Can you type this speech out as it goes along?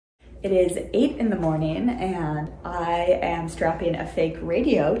It is 8 in the morning and I am strapping a fake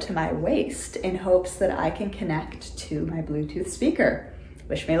radio to my waist in hopes that I can connect to my Bluetooth speaker.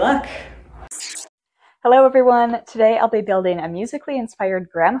 Wish me luck. Hello everyone, today I'll be building a musically inspired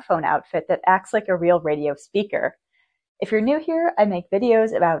gramophone outfit that acts like a real radio speaker. If you're new here, I make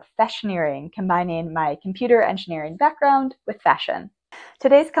videos about fashioneering, combining my computer engineering background with fashion.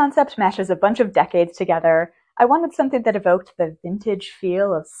 Today's concept mashes a bunch of decades together. I wanted something that evoked the vintage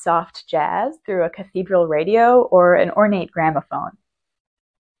feel of soft jazz through a cathedral radio or an ornate gramophone.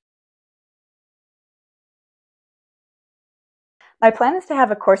 My plan is to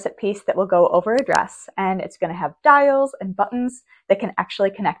have a corset piece that will go over a dress, and it's going to have dials and buttons that can actually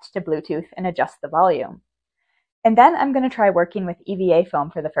connect to Bluetooth and adjust the volume. And then I'm going to try working with EVA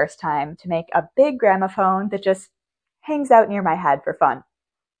foam for the first time to make a big gramophone that just hangs out near my head for fun.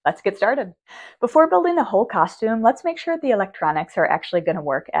 Let's get started. Before building the whole costume, let's make sure the electronics are actually going to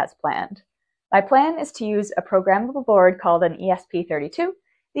work as planned. My plan is to use a programmable board called an ESP32.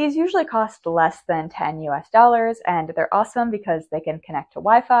 These usually cost less than $10 US, and they're awesome because they can connect to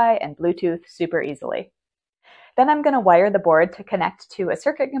Wi-Fi and Bluetooth super easily. Then I'm going to wire the board to connect to a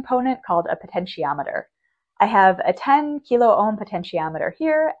circuit component called a potentiometer. I have a 10 kilo ohm potentiometer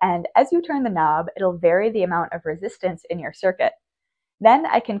here, and as you turn the knob, it'll vary the amount of resistance in your circuit. Then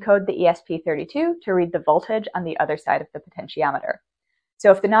I can code the ESP32 to read the voltage on the other side of the potentiometer. So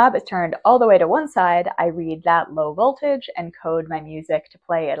if the knob is turned all the way to one side, I read that low voltage and code my music to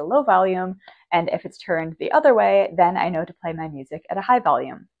play at a low volume, and if it's turned the other way, then I know to play my music at a high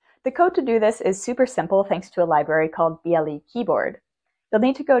volume. The code to do this is super simple thanks to a library called BLE Keyboard. You'll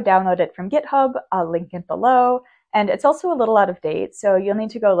need to go download it from GitHub, I'll link it below, and it's also a little out of date, so you'll need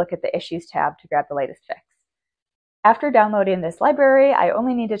to go look at the Issues tab to grab the latest fix. After downloading this library, I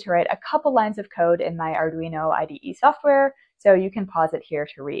only needed to write a couple lines of code in my Arduino IDE software, so you can pause it here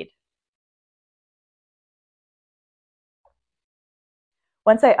to read.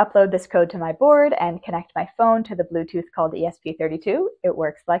 Once I upload this code to my board and connect my phone to the Bluetooth called ESP32, it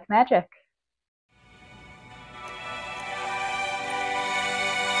works like magic.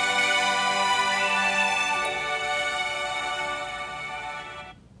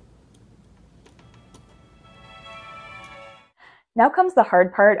 Now comes the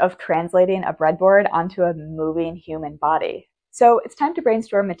hard part of translating a breadboard onto a moving human body. So it's time to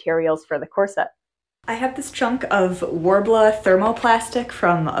brainstorm materials for the corset. I have this chunk of Wearable thermoplastic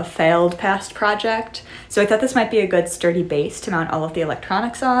from a failed past project, so I thought this might be a good sturdy base to mount all of the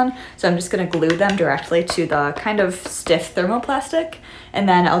electronics on, so I'm just going to glue them directly to the kind of stiff thermoplastic, and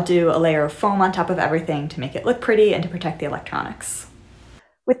then I'll do a layer of foam on top of everything to make it look pretty and to protect the electronics.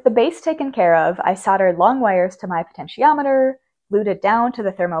 With the base taken care of, I soldered long wires to my potentiometer, glued it down to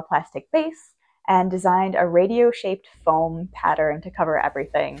the thermoplastic base, and designed a radio-shaped foam pattern to cover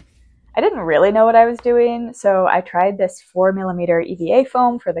everything. I didn't really know what I was doing, so I tried this 4mm EVA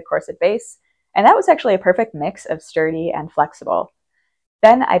foam for the corset base, and that was actually a perfect mix of sturdy and flexible.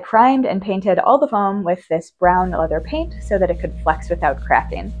 Then I primed and painted all the foam with this brown leather paint so that it could flex without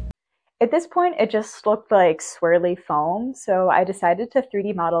cracking. At this point, it just looked like swirly foam, so I decided to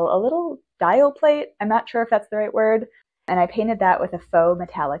 3D model a little dial plate, I'm not sure if that's the right word, and I painted that with a faux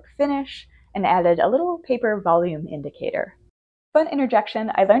metallic finish and added a little paper volume indicator. Fun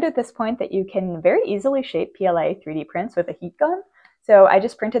interjection, I learned at this point that you can very easily shape PLA 3D prints with a heat gun, so I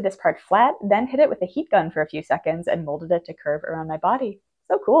just printed this part flat, then hit it with a heat gun for a few seconds and molded it to curve around my body.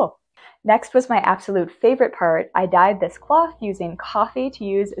 So cool! Next was my absolute favorite part. I dyed this cloth using coffee to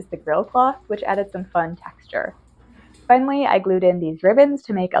use as the grill cloth, which added some fun texture. Finally, I glued in these ribbons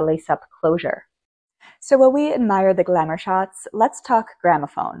to make a lace-up closure. So while we admire the glamour shots, let's talk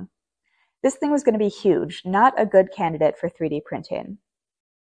gramophone. This thing was going to be huge, not a good candidate for 3D printing.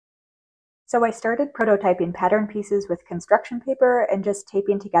 So I started prototyping pattern pieces with construction paper and just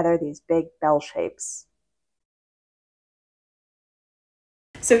taping together these big bell shapes.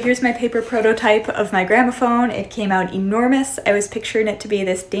 So here's my paper prototype of my gramophone. It came out enormous. I was picturing it to be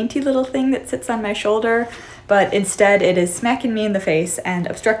this dainty little thing that sits on my shoulder, but instead it is smacking me in the face and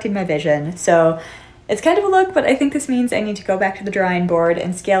obstructing my vision. So it's kind of a look, but I think this means I need to go back to the drawing board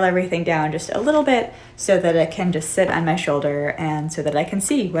and scale everything down just a little bit so that it can just sit on my shoulder and so that I can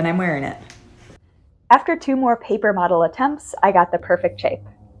see when I'm wearing it. After 2 more paper model attempts, I got the perfect shape.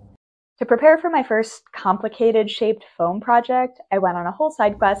 To prepare for my first complicated shaped foam project, I went on a whole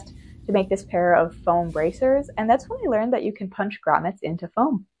side quest to make this pair of foam bracers, and that's when I learned that you can punch grommets into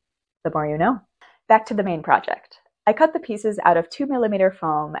foam. The more you know. Back to the main project. I cut the pieces out of 2mm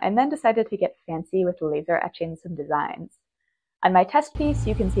foam and then decided to get fancy with laser etching some designs. On my test piece,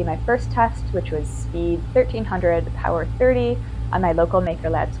 you can see my first test, which was speed 1300, power 30, on my local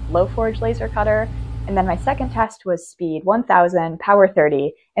Maker Labs Glowforge laser cutter, and then my second test was speed 1000, power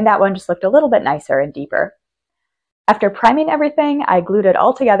 30, and that one just looked a little bit nicer and deeper. After priming everything, I glued it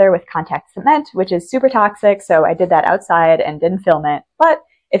all together with contact cement, which is super toxic, so I did that outside and didn't film it, but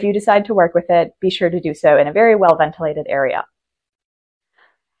if you decide to work with it, be sure to do so in a very well-ventilated area.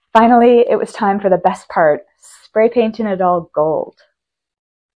 Finally, it was time for the best part, spray painting it all gold.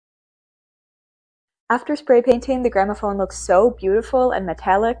 After spray painting, the Gramophone looks so beautiful and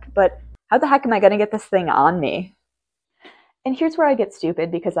metallic, but how the heck am I going to get this thing on me? And here's where I get stupid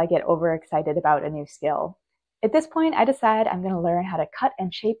because I get overexcited about a new skill. At this point, I decide I'm going to learn how to cut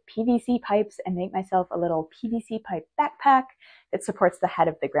and shape PVC pipes and make myself a little PVC pipe backpack that supports the head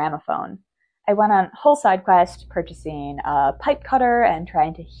of the Gramophone. I went on a whole side quest purchasing a pipe cutter and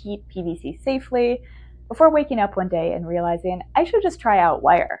trying to heat PVC safely before waking up one day and realizing I should just try out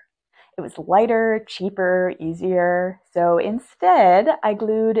wire. It was lighter, cheaper, easier, so instead I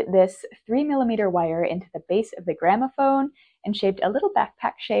glued this 3mm wire into the base of the Gramophone and shaped a little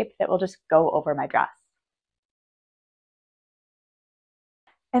backpack shape that will just go over my dress.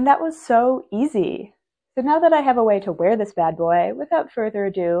 And that was so easy. So now that I have a way to wear this bad boy, without further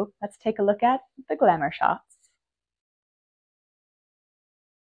ado, let's take a look at the glamour shots.